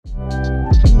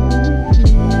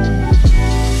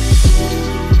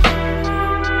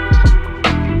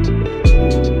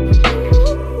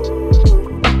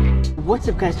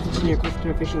guys, Nick with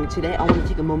NKF Fishing. Today I want to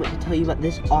take a moment to tell you about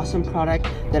this awesome product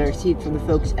that I received from the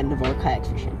folks at Navarre Kayak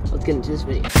Fishing. Let's get into this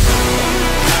video.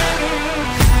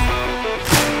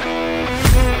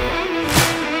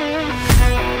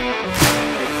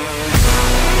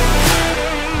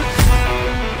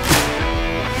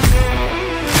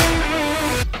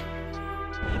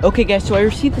 Okay guys, so I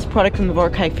received this product from Navarre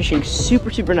Kayak Fishing.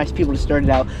 Super nice people to start it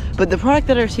out. But the product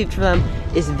that I received from them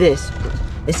is this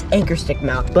anchor stick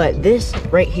mount. But this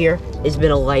right here has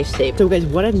been a lifesaver. So guys,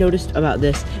 what I've noticed about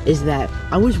this is that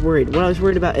I was worried. What I was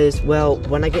worried about is, well,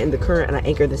 when I get in the current and I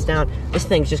anchor this down, this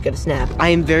thing's just gonna snap. I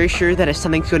am very sure that if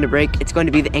something's going to break, it's going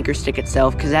to be the anchor stick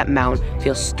itself, because that mount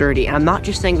feels sturdy. And I'm not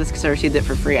just saying this because I received it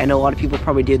for free. I know a lot of people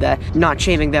probably do that. Not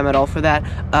shaming them at all for that.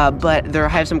 But I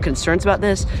have some concerns about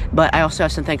this, but I also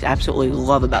have some things I absolutely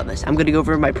love about this. I'm gonna go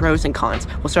over my pros and cons.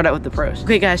 We'll start out with the pros.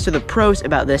 Okay guys, so the pros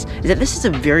about this is that this is a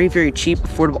very cheap,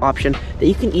 affordable option that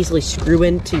you can easily screw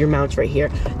into your mounts right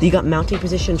here. You got mounting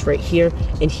positions right here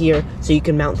and here, so you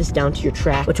can mount this down to your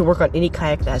track, which will work on any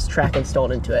kayak that has track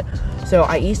installed into it. So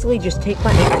I easily just take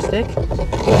my anchor stick,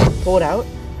 pull it out.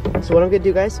 So what I'm gonna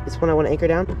do, guys, is when I want to anchor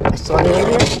down, I slide it in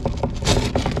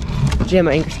here, jam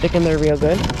my anchor stick in there real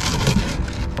good,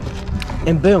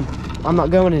 and boom, I'm not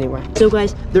going anywhere. So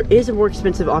guys, there is a more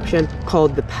expensive option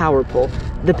called the power pole.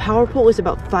 The power pole is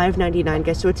about $5.99,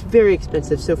 guys, so it's very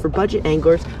expensive. So for budget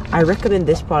anglers, I recommend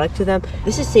this product to them.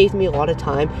 This has saved me a lot of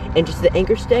time, and just the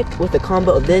anchor stick with the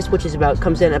combo of this, which is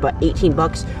comes in at about 18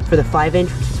 bucks for the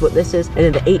 5-inch, which is what this is, and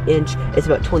then the 8-inch is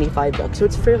about 25 bucks. So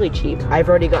it's fairly cheap. I've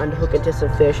already gotten to hook into some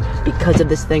fish because of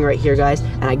this thing right here, guys,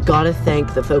 and I gotta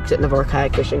thank the folks at Navarre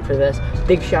Kayak Fishing for this.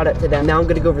 Big shout out to them. Now I'm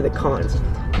gonna go over the cons.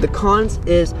 The cons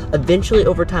is eventually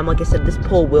over time, like I said, this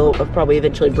pole will probably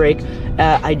eventually break.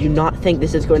 I do not think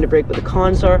this is going to break, but the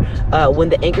cons are when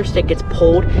the anchor stick gets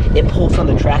pulled, it pulls on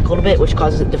the track a little bit, which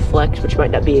causes it to flex, which might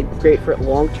not be great for it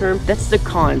long term. That's the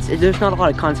cons. There's not a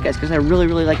lot of cons, guys, because I really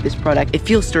like this product. It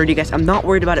feels sturdy, guys. I'm not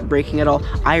worried about it breaking at all.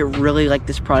 I really like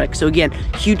this product. So again,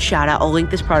 huge shout out. I'll link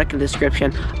this product in the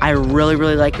description. I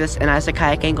really like this, and as a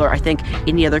kayak angler, I think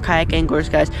any other kayak anglers,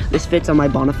 guys, this fits on my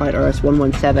Bonafide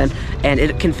RS117, and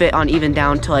it can fit on even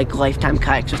down to like lifetime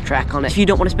kayaks with track on it. If you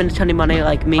don't want to spend a ton of money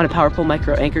like me on a power pole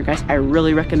micro anchor, guys, I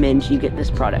really recommend you get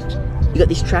this product. You got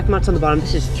these track mounts on the bottom.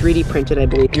 This is 3D printed, I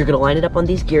believe. You're gonna line it up on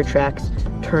these gear tracks,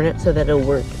 turn it so that it'll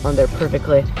work on there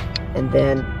perfectly, and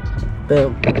then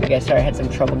boom. Okay guys, sorry, I had some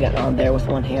trouble getting on there with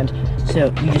one hand.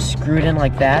 So you just screw it in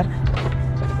like that,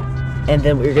 and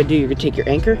then what you're gonna do, you're gonna take your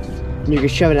anchor and you're gonna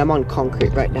shove it. I'm on concrete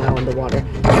right now on the water.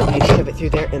 You shove it through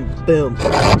there and boom,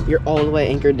 you're all the way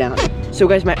anchored down. So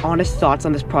guys, my honest thoughts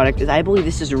on this product is I believe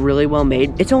this is really well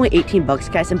made. It's only 18 bucks,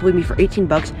 guys, and believe me, for 18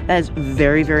 bucks, that is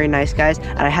very nice, guys.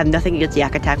 And I have nothing against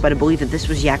Yak Attack, but I believe that this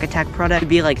was Yak Attack product. It'd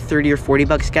be like 30 or 40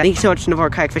 bucks, guys. Thank you so much to Navarre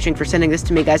Kayak Fishing for sending this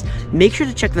to me, guys. Make sure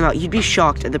to check them out. You'd be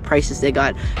shocked at the prices they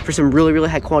got for some really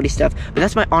high quality stuff. But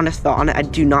that's my honest thought on it. I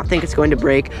do not think it's going to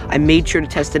break. I made sure to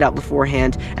test it out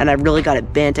beforehand, and I really got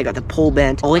it bent. I got the pole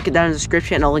bent. I'll link it down in the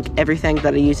description, and I'll link everything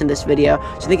that I use in this video.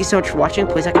 So thank you so much for watching.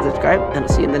 Please like and subscribe, and I'll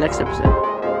see you in the next episode.